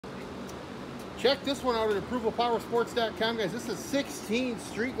Check this one out at ApprovalPowersports.com, guys. This is 16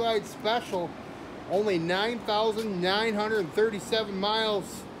 Street Glide Special. Only 9,937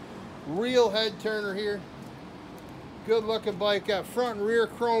 miles. Real head turner here. Good looking bike. Got front and rear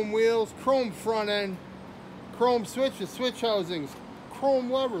chrome wheels, chrome front end, chrome switches, switch housings,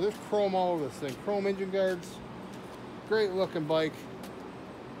 chrome lever. There's chrome all over this thing. Chrome engine guards. Great looking bike.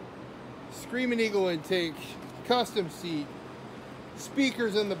 Screaming Eagle intake, custom seat,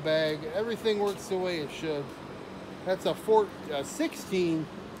 speakers in the bag. Everything works the way it should. That's a 16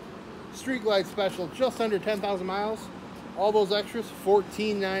 Street Glide Special, just under 10,000 miles. All those extras,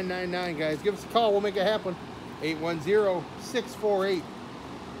 $14,999, guys. Give us a call. We'll make it happen.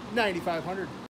 810-648-9500.